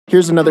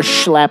Here's another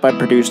schlap I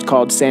produced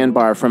called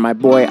Sandbar from my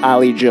boy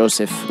Ollie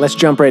Joseph. Let's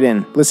jump right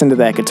in. Listen to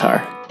that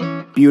guitar.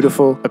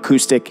 Beautiful,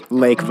 acoustic,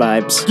 lake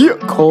vibes. Yeah.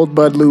 Cold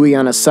Bud Louie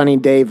on a sunny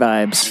day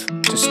vibes.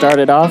 To start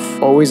it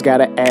off, always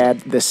gotta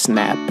add the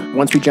snap.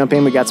 Once we jump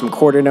in, we got some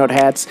quarter note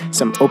hats,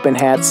 some open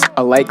hats,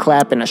 a light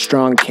clap, and a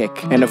strong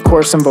kick. And of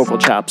course, some vocal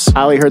chops.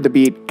 Ollie heard the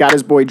beat, got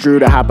his boy Drew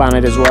to hop on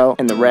it as well,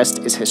 and the rest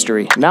is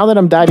history. Now that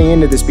I'm diving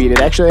into this beat,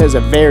 it actually has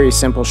a very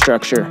simple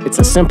structure. It's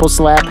a simple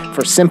slap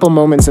for simple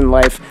moments in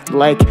life,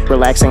 like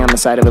relaxing on the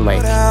side of a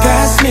lake.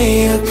 Pass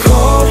me a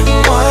cold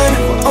one,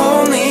 we're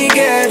only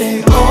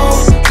getting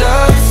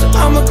older, so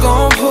I'ma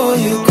gon' pull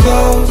you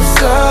closer.